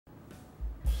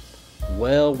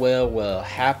Well,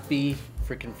 happy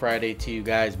freaking Friday to you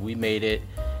guys. We made it.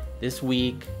 This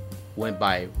week went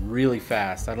by really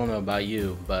fast. I don't know about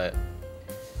you, but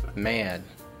man,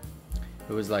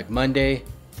 it was like Monday,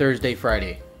 Thursday,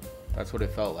 Friday. That's what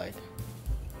it felt like.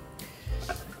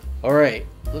 All right,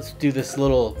 let's do this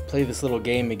play this little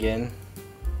game again.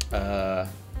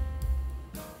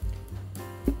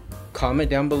 Comment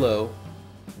down below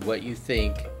what you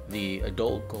think the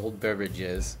adult cold beverage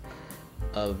is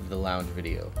of the lounge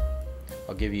video.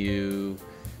 I'll give you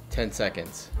 10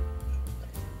 seconds.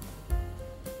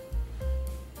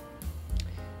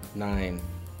 9,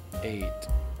 8,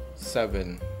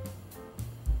 7.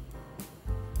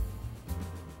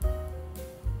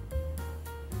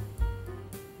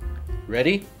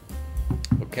 Ready?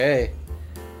 Okay.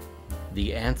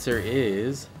 The answer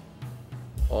is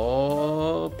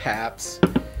all Pabst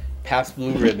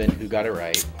Blue Ribbon. Who got it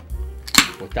right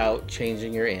without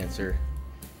changing your answer?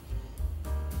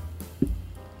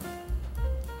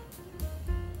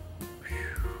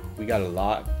 We got a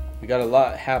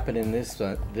lot happening this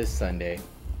Sunday.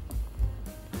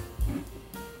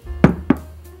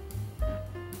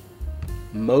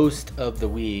 Most of the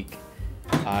week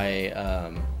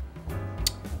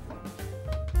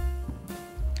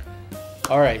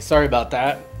Alright, sorry about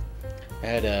that. I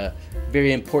had a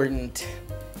very important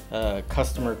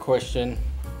customer question.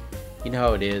 You know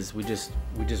how it is. We just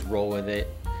roll with it.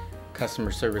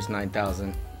 Customer service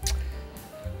 9000.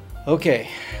 Okay,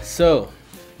 so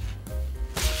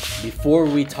before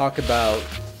we talk about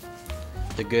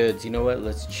the goods, you know what?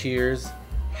 Let's cheers.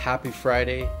 Happy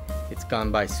Friday. It's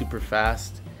gone by super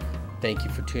fast. Thank you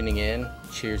for tuning in.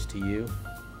 Cheers to you.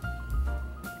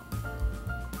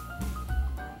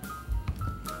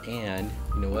 And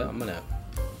you know what? I'm gonna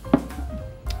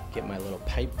get my little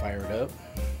pipe fired up.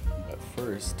 But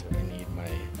first, I need my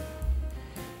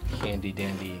handy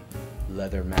dandy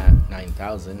leather mat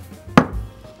 9000.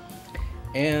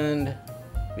 And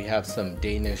we have some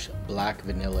Danish black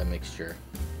vanilla mixture.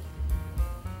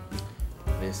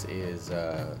 This is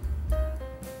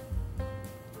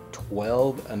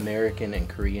 12 American and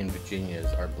Korean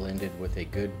Virginias are blended with a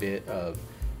good bit of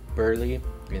burley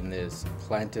in this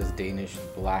Planta's Danish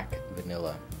black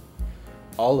vanilla,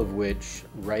 all of which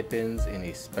ripens in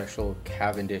a special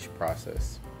Cavendish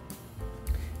process.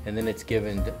 And then it's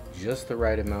given just the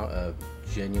right amount of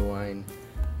genuine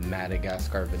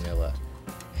Madagascar vanilla.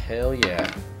 Hell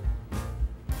yeah.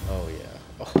 Oh yeah.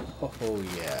 Oh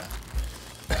yeah.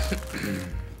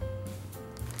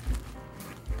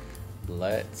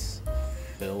 Let's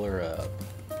fill her up.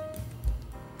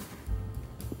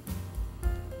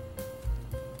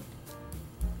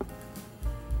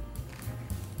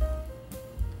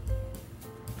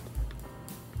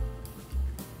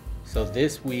 So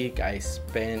this week I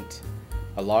spent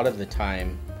a lot of the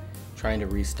time trying to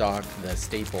restock the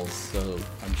staples. So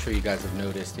I'm sure you guys have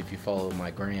noticed if you follow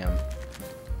my gram,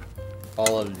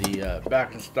 all of the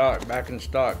back in stock.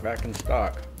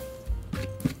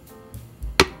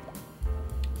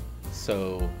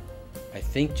 So I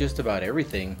think just about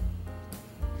everything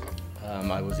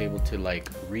I was able to like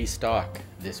restock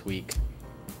this week.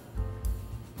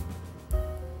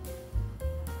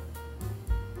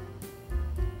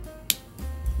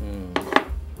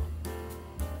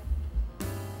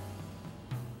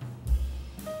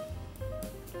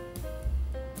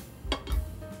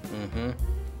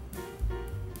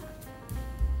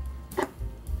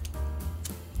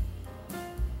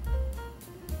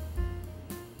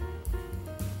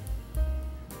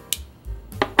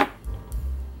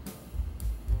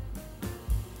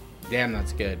 Damn,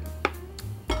 that's good.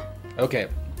 Okay,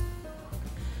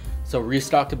 so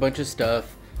restocked a bunch of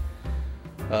stuff.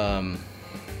 A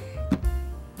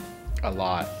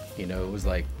lot, you know, it was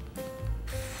like,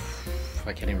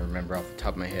 I can't even remember off the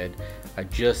top of my head. I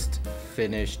just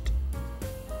finished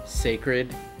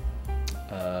Sacred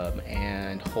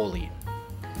and Holy.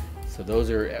 So those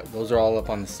are all up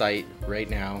on the site right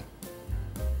now.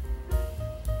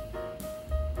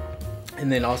 And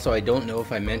then also, I don't know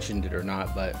if I mentioned it or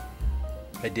not, but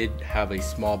I did have a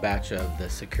small batch of the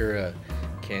Sakura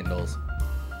candles.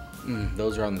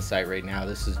 Those are on the site right now.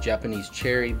 This is Japanese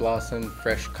cherry blossom,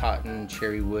 fresh cotton,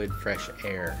 cherry wood, fresh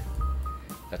air.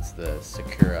 That's the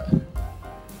Sakura.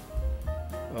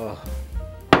 Oh,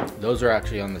 those are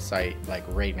actually on the site like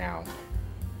right now.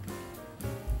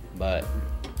 But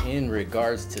in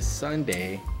regards to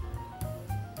Sunday,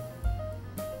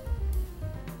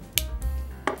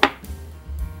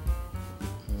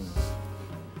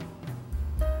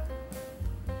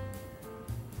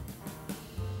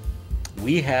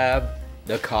 we have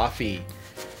the coffee.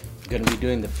 I'm gonna be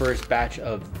doing the first batch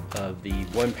of the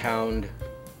 1 pound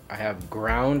I have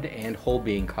ground and whole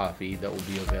bean coffee that will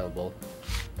be available.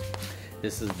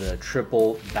 This is the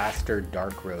Triple Bastard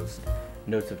Dark Roast.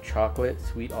 Notes of chocolate,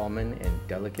 sweet almond, and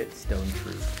delicate stone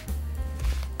fruit.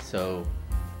 So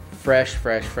fresh,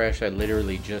 fresh, fresh. I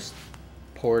literally just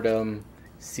poured them,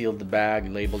 sealed the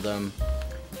bag, labeled them.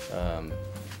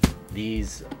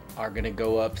 These are gonna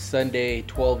go up Sunday,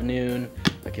 12 noon.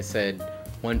 Like I said,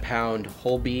 1 pound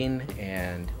whole bean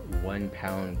and 1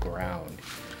 pound ground.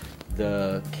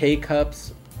 The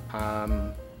K-cups,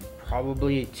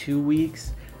 probably 2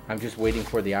 weeks. I'm just waiting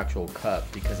for the actual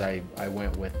cup because I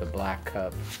went with the black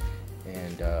cup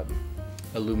and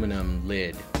aluminum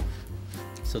lid.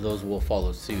 So those will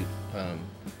follow suit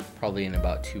probably in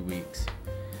about 2 weeks.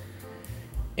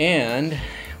 And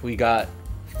we got,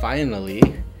 finally,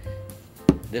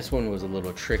 this one was a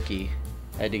little tricky.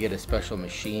 I had to get a special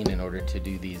machine in order to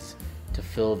do these, to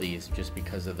fill these, just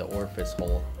because of the orifice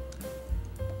hole.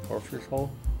 Orifice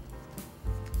hole?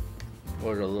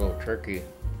 Was a little tricky.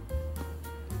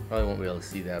 Probably won't be able to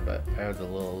see that, but I have the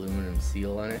little aluminum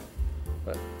seal on it.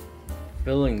 But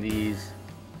filling these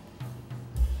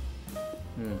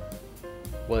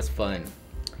was fun.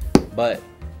 But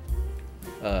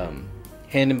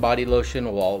hand and body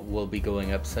lotion will be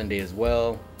going up Sunday as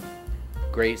well.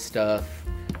 Great stuff.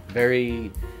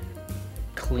 Very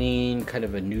clean, kind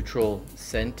of a neutral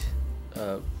scent,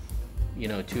 you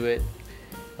know, to it.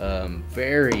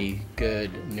 Very good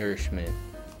nourishment.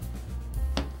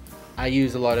 I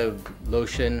use a lot of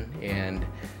lotion, and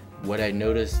what I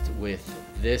noticed with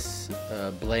this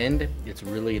blend, it's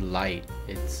really light.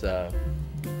 It's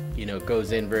you know,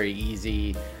 goes in very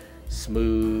easy,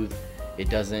 smooth. It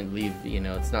doesn't leave, you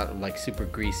know, it's not like super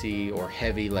greasy or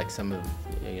heavy like some of,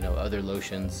 you know, other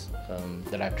lotions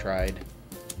that I've tried.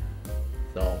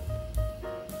 So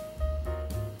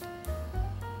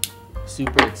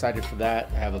super excited for that.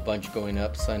 I have a bunch going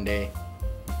up Sunday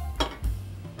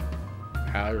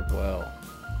as well.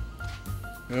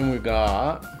 And we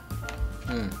got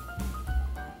I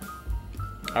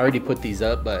already put these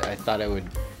up, but I thought I would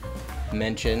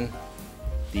mention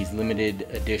these limited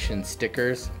edition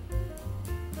stickers.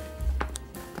 I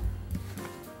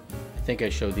think I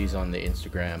showed these on the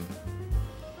Instagram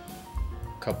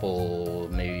a couple,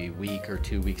 maybe week or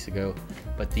 2 weeks ago,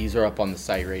 but these are up on the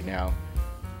site right now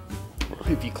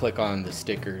if you click on the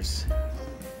stickers.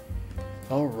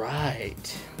 All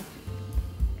right,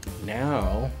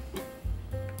 now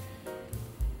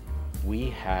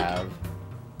we have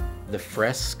the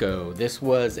Fresco. This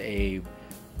was a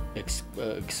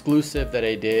exclusive that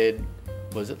I did,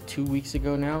 was it 2 weeks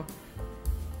ago now?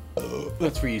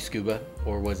 That's for you, Scuba.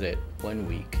 Or was it 1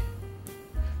 week?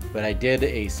 But I did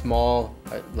a small,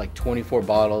 like 24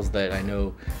 bottles that I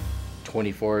know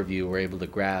 24 of you were able to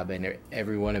grab, and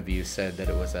every one of you said that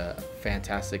it was a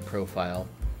fantastic profile.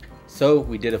 So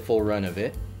we did a full run of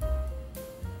it.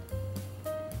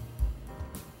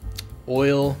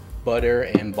 Oil, butter,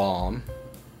 and balm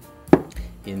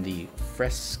in the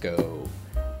Fresco,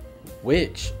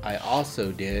 which I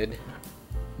also did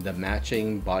the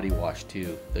matching body wash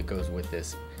too that goes with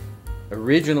this.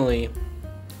 Originally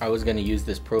I was going to use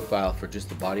this profile for just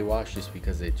the body wash, just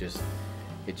because it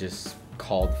just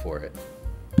called for it.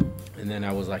 And then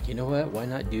I was like, you know what, why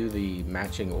not do the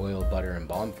matching oil, butter, and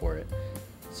balm for it?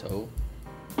 So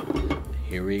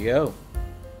here we go.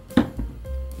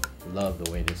 Love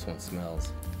the way this one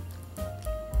smells.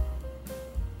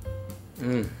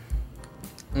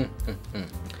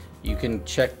 You can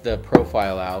check the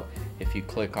profile out if you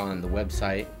click on the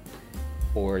website,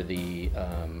 or the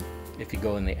if you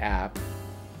go in the app.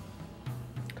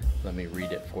 Let me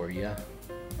read it for you.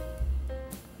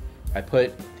 I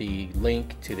put the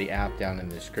link to the app down in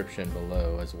the description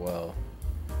below as well.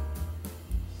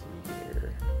 Let's see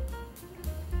here.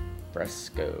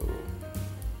 Fresco.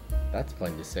 That's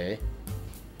fun to say.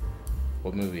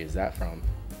 What movie is that from?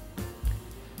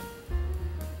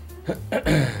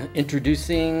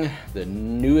 Introducing the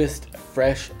newest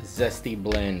fresh zesty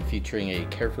blend, featuring a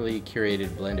carefully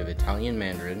curated blend of Italian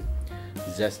mandarin,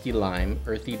 zesty lime,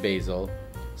 earthy basil,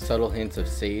 subtle hints of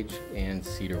sage and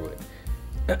cedarwood.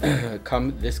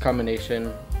 This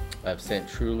combination of scent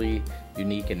truly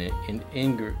unique and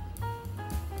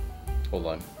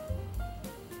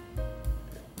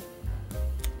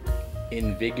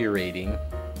invigorating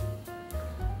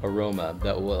aroma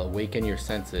that will awaken your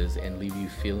senses and leave you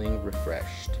feeling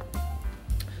refreshed.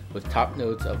 With top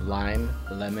notes of lime,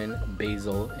 lemon,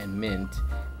 basil, and mint,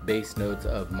 base notes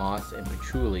of moss and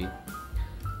patchouli,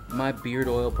 my beard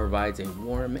oil provides a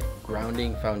warm,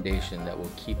 grounding foundation that will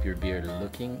keep your beard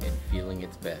looking and feeling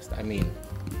its best. I mean,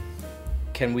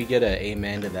 can we get an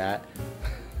amen to that?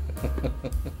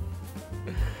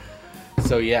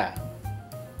 So yeah,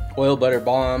 oil butter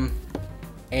balm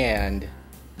and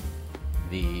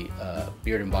the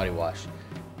beard and body wash.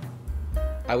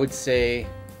 I would say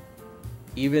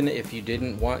even if you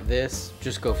didn't want this,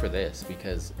 just go for this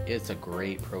because it's a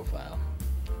great profile.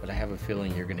 But I have a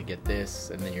feeling you're gonna get this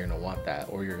and then you're gonna want that,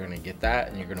 or you're gonna get that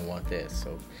and you're gonna want this.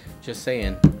 So just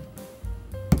saying.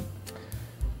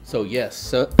 So yes,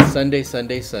 Sunday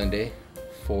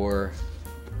for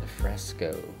the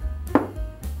fresco.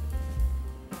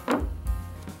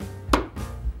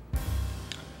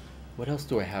 What else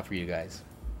do I have for you guys?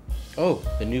 Oh,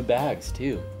 the new bags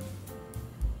too.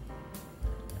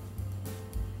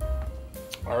 I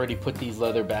already put these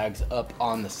leather bags up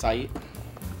on the site.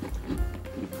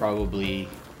 You probably,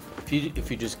 if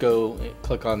you just go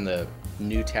click on the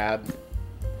new tab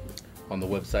on the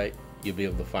website, you'll be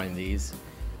able to find these.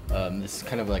 This is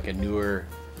kind of like a newer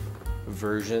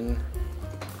version.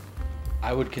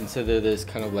 I would consider this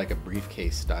kind of like a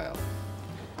briefcase style.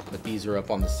 But these are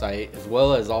up on the site, as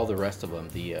well as all the rest of them.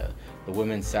 The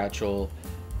women's satchel,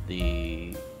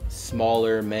 the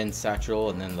smaller men's satchel,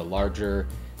 and then the larger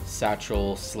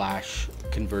satchel slash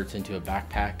converts into a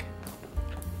backpack.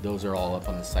 Those are all up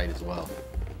on the site as well.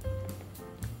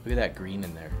 Look at that green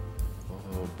in there.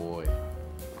 Oh boy.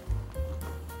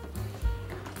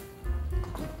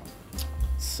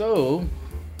 So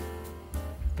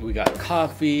we got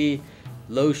coffee,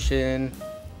 lotion,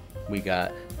 we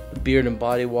got the beard and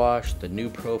body wash, the new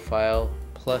profile,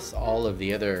 plus all of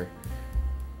the other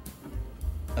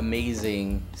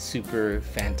amazing, super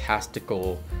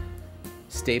fantastical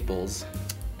staples.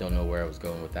 Don't know where I was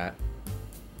going with that.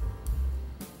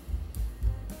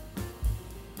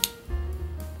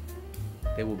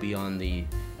 They will be on the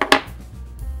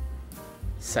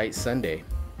site Sunday.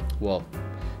 Well,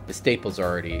 the staples are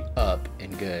already up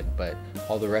and good, but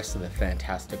all the rest of the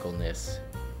fantasticalness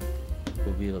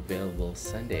will be available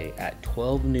Sunday at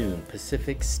 12 noon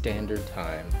Pacific Standard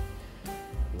Time,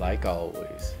 like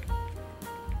always.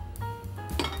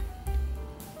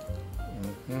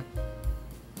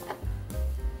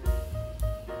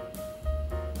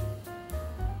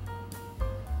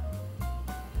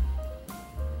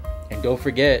 And don't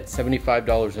forget,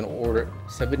 $75 an order.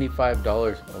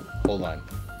 $75. Oh, hold on.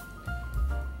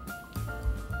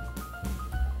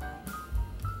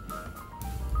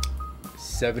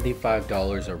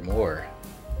 $75 or more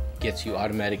gets you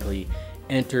automatically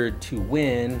entered to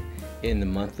win in the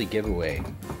monthly giveaway.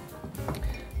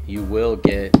 You will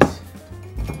get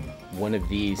one of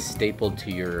these stapled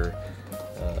to your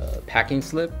packing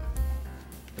slip.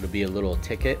 It'll be a little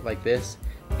ticket like this.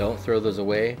 Don't throw those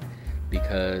away,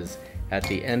 because at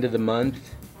the end of the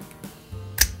month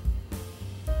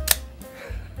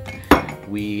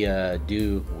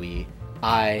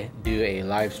I do a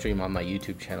live stream on my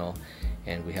YouTube channel,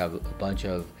 and we have a bunch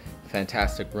of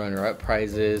fantastic runner-up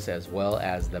prizes, as well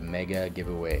as the mega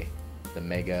giveaway, the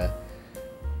mega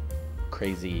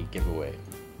crazy giveaway.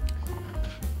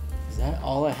 Is that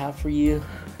all I have for you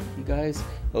guys?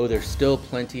 Oh, there's still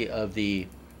plenty of the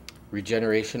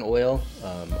regeneration oil.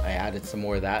 I added some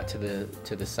more of that to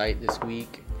the site this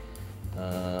week.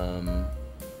 I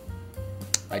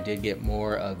did get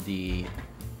more of the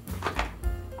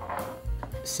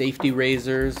safety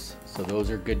razors, so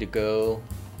those are good to go.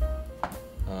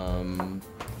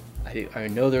 I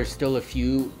know there's still a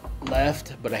few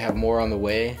left, but I have more on the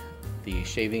way. The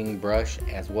shaving brush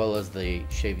as well as the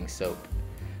shaving soap.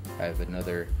 I have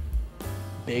another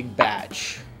big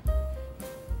batch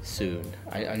soon.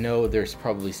 I know there's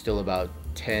probably still about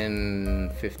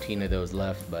 10-15 of those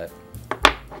left, but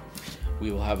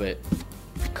we will have it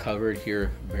covered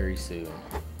here very soon.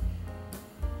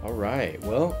 All right,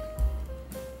 well,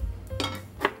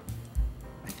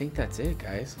 I think that's it,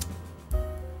 guys.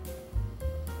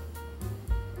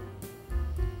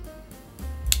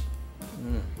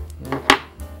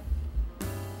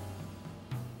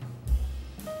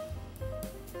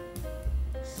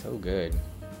 So good.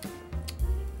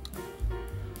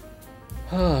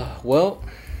 Well,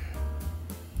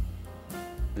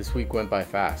 this week went by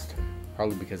fast,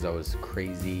 probably because I was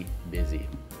crazy busy.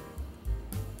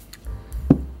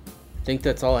 I think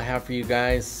that's all I have for you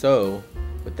guys. So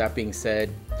with that being said,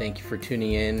 thank you for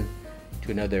tuning in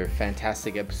to another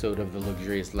fantastic episode of the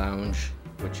Luxurious Lounge,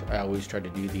 which I always try to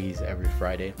do these every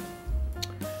Friday.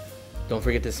 Don't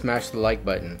forget to smash the like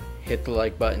button, hit the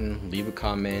like button, leave a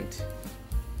comment.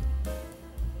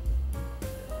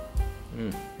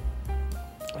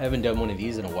 I haven't done one of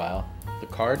these in a while. The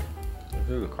card? Let's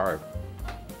do the card.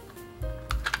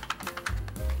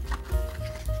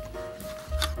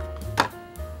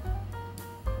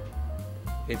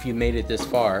 If you made it this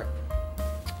far,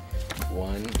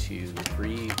 1, 2,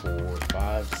 3, 4,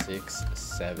 5, 6,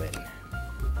 7.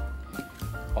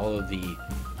 All of the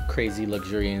crazy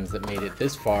luxurians that made it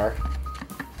this far.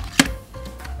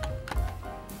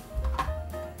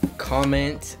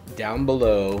 Comment down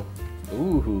below.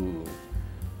 Ooh,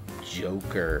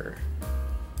 Joker.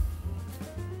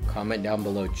 Comment down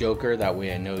below Joker, that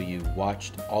way I know you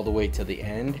watched all the way to the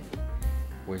end.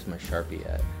 Where's my Sharpie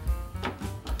at?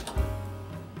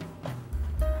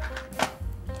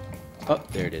 Oh,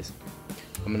 there it is.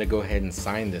 I'm gonna go ahead and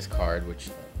sign this card, which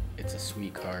it's a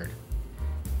sweet card.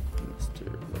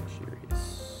 Mr.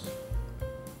 Luxurious.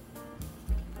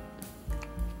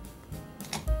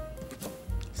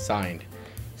 Signed.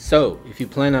 So, if you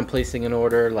plan on placing an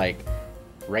order like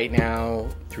right now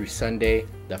through Sunday,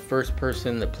 the first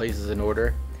person that places an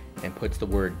order and puts the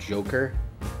word Joker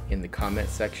in the comment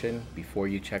section before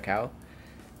you check out,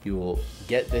 you will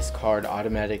get this card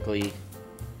automatically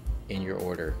in your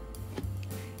order.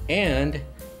 And,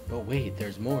 oh wait,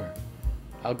 there's more.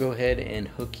 I'll go ahead and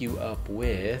hook you up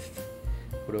with,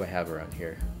 what do I have around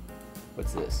here?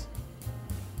 What's this?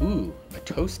 Ooh, a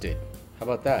toasted. How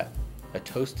about that? A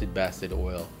toasted bastard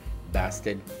oil.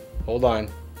 Bastard. Hold on.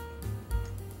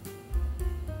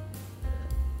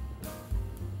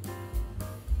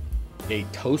 A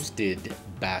toasted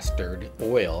bastard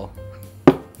oil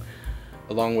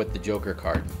along with the Joker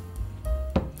card.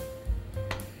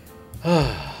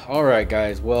 Alright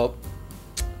guys, well,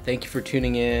 thank you for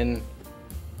tuning in.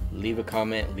 Leave a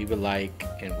comment, leave a like,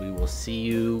 and we will see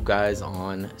you guys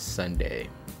on Sunday.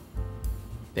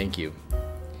 Thank you.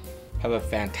 Have a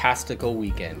fantastical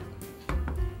weekend.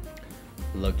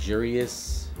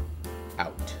 Luxurious